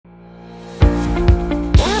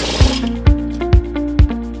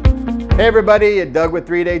Hey everybody, Doug with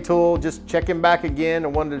 3-Day Tool. Just checking back again. I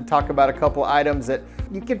wanted to talk about a couple items that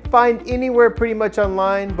you can find anywhere pretty much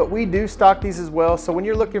online, but we do stock these as well. So when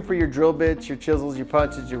you're looking for your drill bits, your chisels, your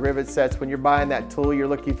punches, your rivet sets, when you're buying that tool you're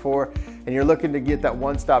looking for and you're looking to get that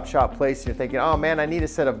one-stop shop place and you're thinking, oh man, I need a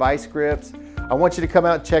set of vice grips, I want you to come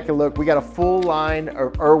out and check and look. We got a full line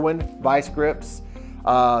of Irwin vice grips.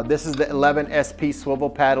 This is the 11 SP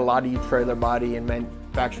swivel pad. A lot of you trailer body and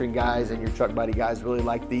manufacturing guys and your truck body guys really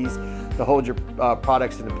like these to hold your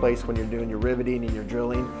products into place when you're doing your riveting and your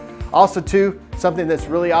drilling. Also too, something that's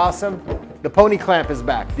really awesome, the pony clamp is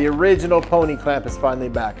back. The original pony clamp is finally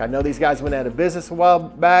back. I know these guys went out of business a while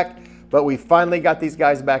back, but we finally got these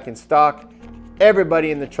guys back in stock.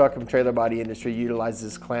 Everybody in the truck and trailer body industry utilizes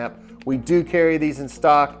this clamp. We do carry these in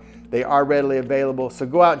stock. They are readily available, so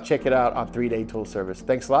go out and check it out on 3-Day Tool Service.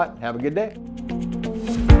 Thanks a lot. Have a good day.